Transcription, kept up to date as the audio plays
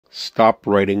Stop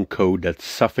writing code that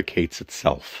suffocates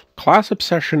itself. Class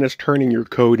obsession is turning your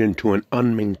code into an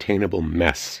unmaintainable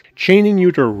mess, chaining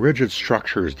you to rigid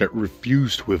structures that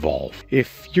refuse to evolve.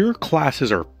 If your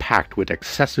classes are packed with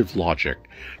excessive logic,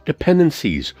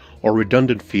 dependencies, or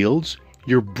redundant fields,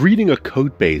 you're breeding a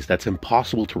code base that's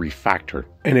impossible to refactor,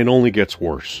 and it only gets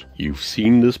worse. You've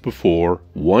seen this before: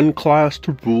 one class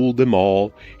to rule them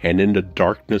all, and in the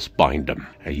darkness bind them.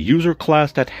 A user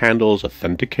class that handles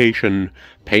authentication,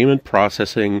 payment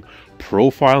processing,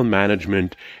 profile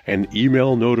management, and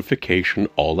email notification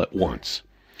all at once.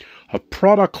 A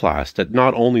product class that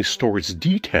not only stores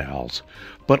details,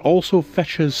 but also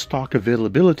fetches stock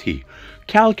availability,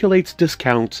 calculates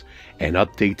discounts, and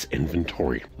updates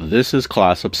inventory. This is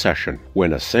class obsession,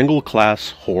 when a single class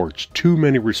hoards too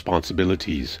many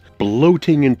responsibilities,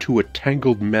 bloating into a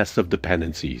tangled mess of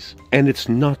dependencies. And it's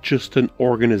not just an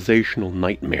organizational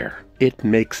nightmare. It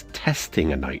makes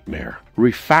testing a nightmare,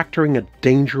 refactoring a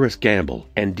dangerous gamble,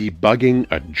 and debugging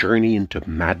a journey into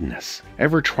madness.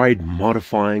 Ever tried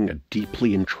modifying a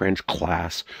deeply entrenched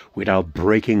class without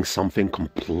breaking something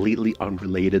completely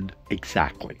unrelated?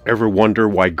 Exactly. Ever wonder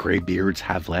why graybeards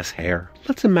have less hair?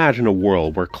 Let's imagine a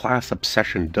world where class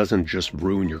obsession doesn't just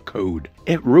ruin your code,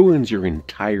 it ruins your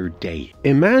entire day.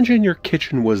 Imagine your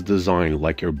kitchen was designed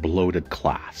like your bloated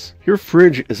class. Your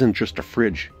fridge isn't just a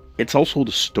fridge. It's also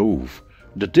the stove,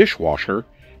 the dishwasher,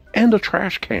 and the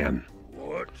trash can.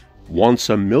 What? Want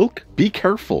some milk? Be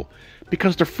careful,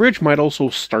 because the fridge might also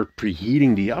start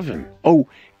preheating the oven. Oh,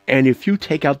 and if you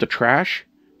take out the trash,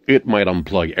 it might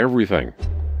unplug everything.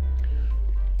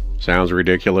 Sounds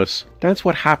ridiculous? That's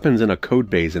what happens in a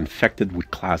codebase infected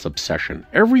with class obsession.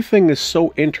 Everything is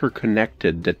so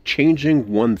interconnected that changing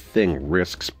one thing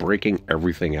risks breaking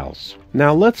everything else.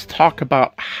 Now let's talk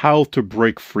about how to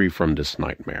break free from this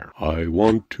nightmare. I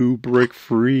want to break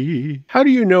free. How do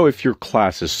you know if your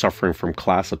class is suffering from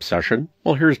class obsession?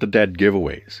 Well, here's the dead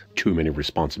giveaways. Too many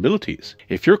responsibilities.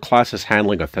 If your class is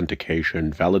handling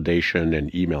authentication, validation,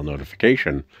 and email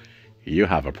notification, you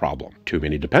have a problem. Too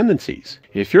many dependencies.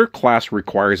 If your class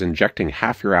requires injecting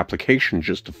half your application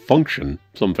just to function,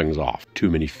 something's off. Too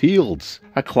many fields.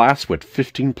 A class with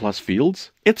 15 plus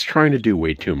fields? It's trying to do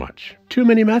way too much. Too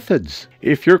many methods.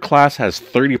 If your class has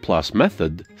 30 plus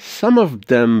methods, some of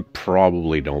them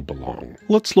probably don't belong.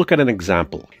 Let's look at an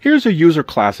example. Here's a user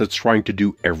class that's trying to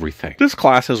do everything. This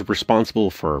class is responsible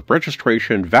for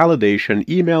registration, validation,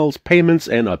 emails, payments,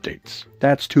 and updates.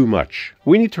 That's too much.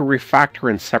 We need to refactor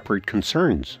and separate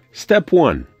concerns. Step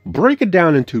 1. Break it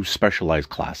down into specialized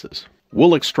classes.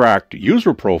 We'll extract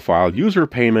user profile, user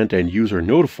payment, and user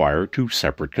notifier to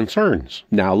separate concerns.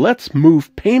 Now let's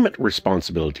move payment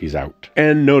responsibilities out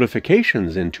and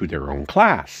notifications into their own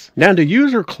class. Now the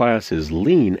user class is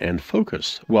lean and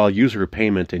focused, while user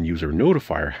payment and user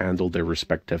notifier handle their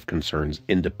respective concerns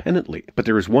independently. But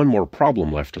there is one more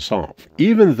problem left to solve.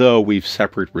 Even though we've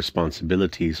separate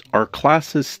responsibilities, our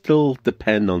classes still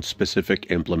depend on specific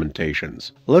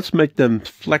implementations. Let's make them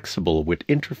flexible with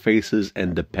interfaces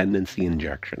and dependency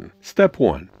injection. Step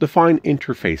 1. Define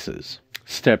interfaces.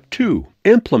 Step 2.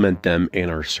 Implement them in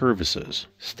our services.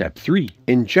 Step 3.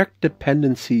 Inject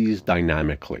dependencies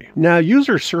dynamically. Now,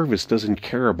 user service doesn't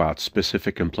care about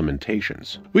specific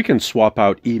implementations. We can swap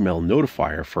out email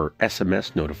notifier for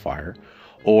SMS notifier,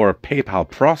 or PayPal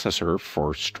processor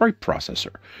for Stripe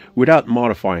processor, without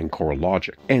modifying core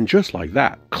logic. And just like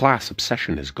that, class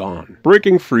obsession is gone.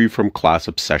 Breaking free from class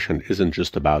obsession isn't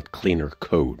just about cleaner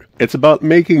code. It's about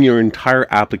making your entire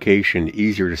application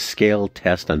easier to scale,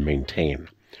 test, and maintain.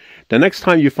 The next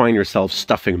time you find yourself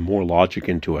stuffing more logic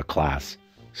into a class,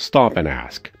 stop and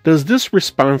ask, does this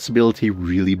responsibility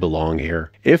really belong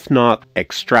here? If not,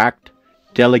 extract,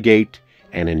 delegate,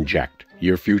 and inject.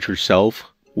 Your future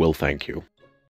self will thank you.